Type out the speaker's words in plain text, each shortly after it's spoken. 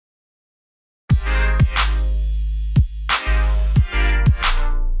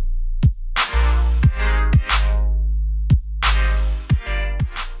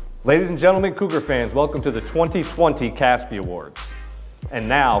Ladies and gentlemen, Cougar fans, welcome to the 2020 CASPY Awards. And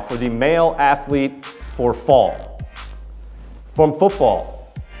now for the male athlete for fall. From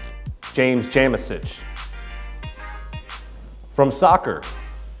football, James Jamicich. From soccer,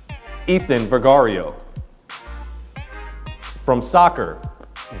 Ethan Vigario. From soccer,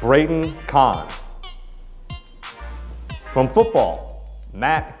 Braden Conn. From football,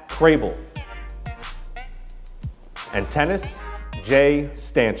 Matt Crable. And tennis, Jay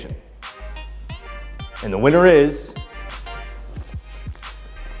Stanchin. And the winner is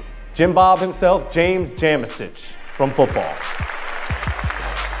Jim Bob himself, James Jamicich from football.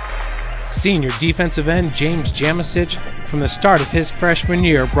 Senior defensive end James Jamicich, from the start of his freshman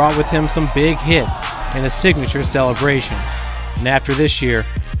year, brought with him some big hits and a signature celebration. And after this year,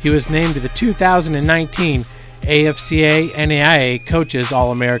 he was named to the 2019 AFCA NAIA Coaches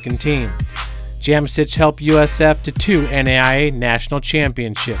All-American Team. Jamicich helped USF to 2 NAIA national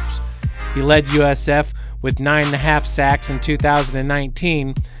championships. He led USF with 9.5 sacks in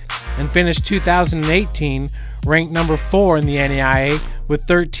 2019 and finished 2018 ranked number 4 in the NAIA with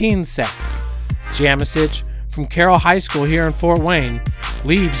 13 sacks. Jamicich, from Carroll High School here in Fort Wayne,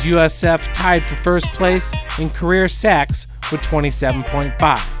 leaves USF tied for first place in career sacks with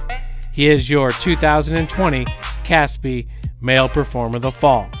 27.5. He is your 2020 CASPY Male Performer of the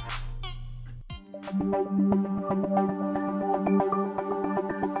Fall.